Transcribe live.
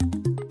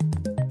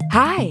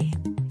Hi,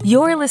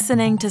 you're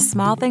listening to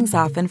Small Things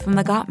Often from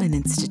the Gottman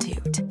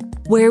Institute,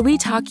 where we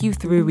talk you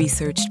through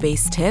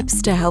research-based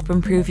tips to help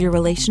improve your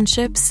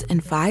relationships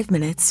in 5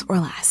 minutes or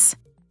less.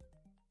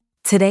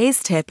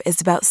 Today's tip is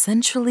about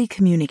sensually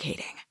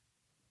communicating.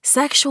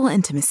 Sexual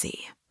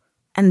intimacy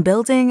and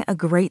building a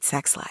great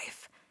sex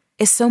life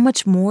is so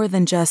much more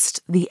than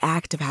just the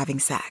act of having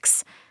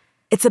sex.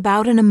 It's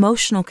about an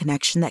emotional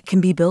connection that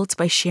can be built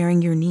by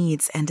sharing your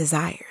needs and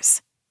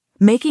desires.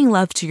 Making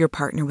love to your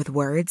partner with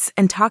words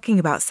and talking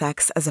about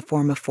sex as a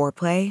form of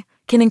foreplay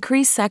can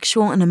increase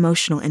sexual and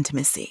emotional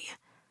intimacy.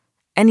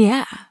 And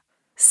yeah,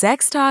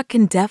 sex talk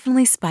can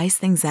definitely spice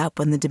things up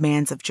when the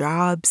demands of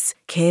jobs,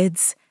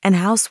 kids, and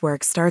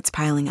housework starts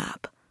piling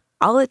up.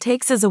 All it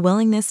takes is a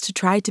willingness to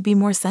try to be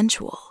more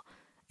sensual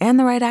and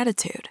the right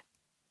attitude.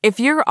 If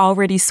you're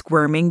already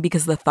squirming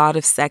because the thought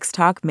of sex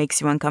talk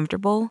makes you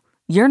uncomfortable,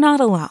 you're not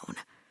alone.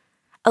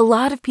 A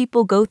lot of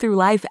people go through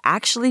life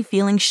actually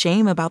feeling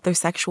shame about their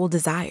sexual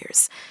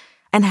desires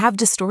and have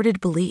distorted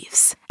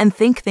beliefs and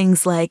think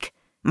things like,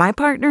 my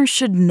partner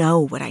should know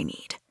what I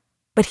need.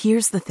 But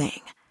here's the thing.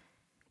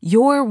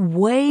 You're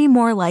way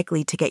more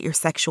likely to get your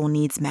sexual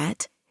needs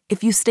met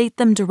if you state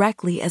them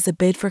directly as a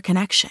bid for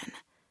connection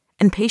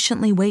and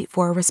patiently wait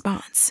for a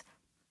response.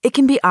 It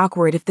can be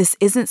awkward if this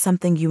isn't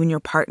something you and your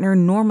partner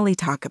normally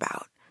talk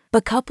about,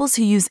 but couples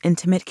who use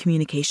intimate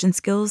communication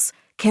skills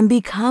can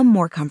become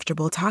more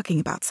comfortable talking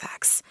about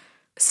sex.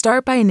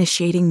 Start by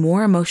initiating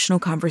more emotional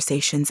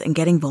conversations and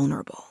getting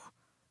vulnerable.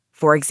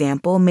 For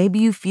example, maybe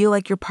you feel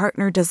like your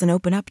partner doesn't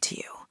open up to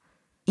you,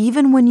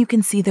 even when you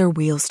can see their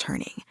wheels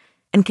turning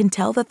and can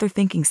tell that they're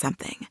thinking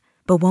something,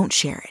 but won't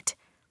share it.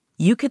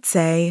 You could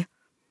say,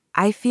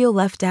 I feel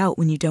left out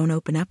when you don't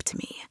open up to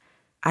me.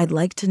 I'd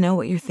like to know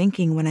what you're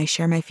thinking when I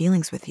share my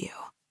feelings with you.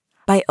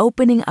 By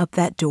opening up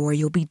that door,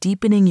 you'll be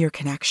deepening your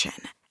connection.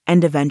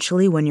 And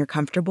eventually, when you're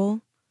comfortable,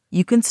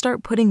 you can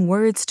start putting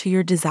words to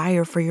your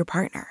desire for your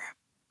partner.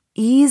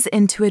 Ease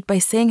into it by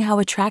saying how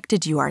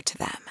attracted you are to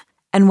them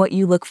and what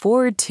you look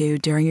forward to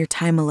during your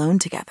time alone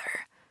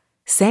together.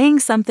 Saying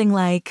something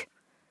like,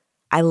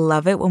 I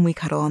love it when we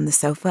cuddle on the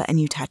sofa and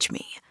you touch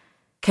me,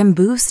 can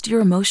boost your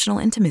emotional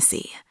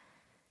intimacy.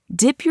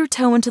 Dip your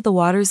toe into the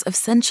waters of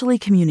sensually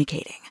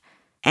communicating,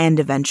 and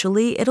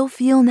eventually it'll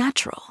feel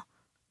natural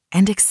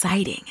and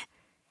exciting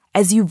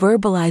as you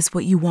verbalize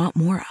what you want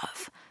more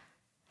of.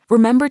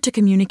 Remember to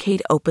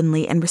communicate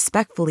openly and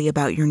respectfully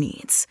about your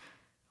needs,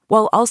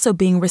 while also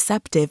being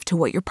receptive to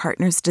what your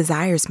partner's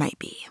desires might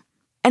be.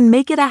 And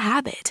make it a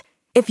habit.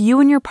 If you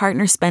and your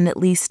partner spend at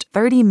least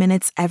 30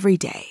 minutes every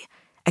day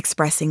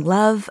expressing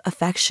love,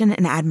 affection,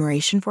 and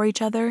admiration for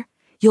each other,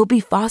 you'll be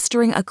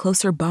fostering a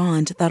closer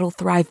bond that'll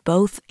thrive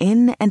both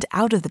in and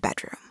out of the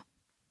bedroom.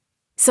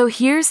 So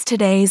here's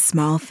today's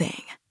small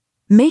thing.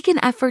 Make an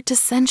effort to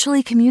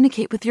sensually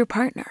communicate with your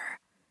partner.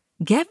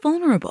 Get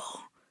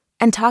vulnerable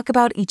and talk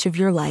about each of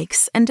your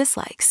likes and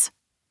dislikes.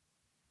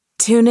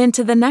 Tune in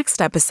to the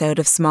next episode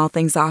of Small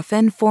Things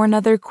Often for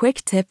another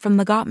quick tip from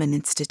the Gottman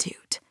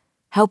Institute,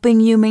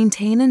 helping you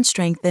maintain and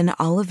strengthen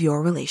all of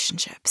your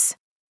relationships.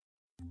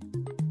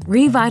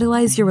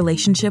 Revitalize your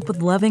relationship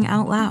with Loving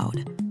Out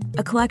Loud,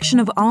 a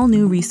collection of all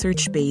new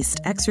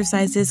research-based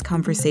exercises,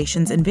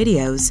 conversations, and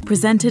videos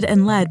presented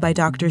and led by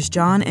Drs.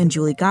 John and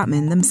Julie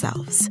Gottman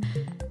themselves.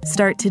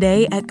 Start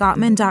today at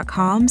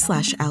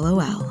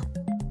gottman.com/LOL.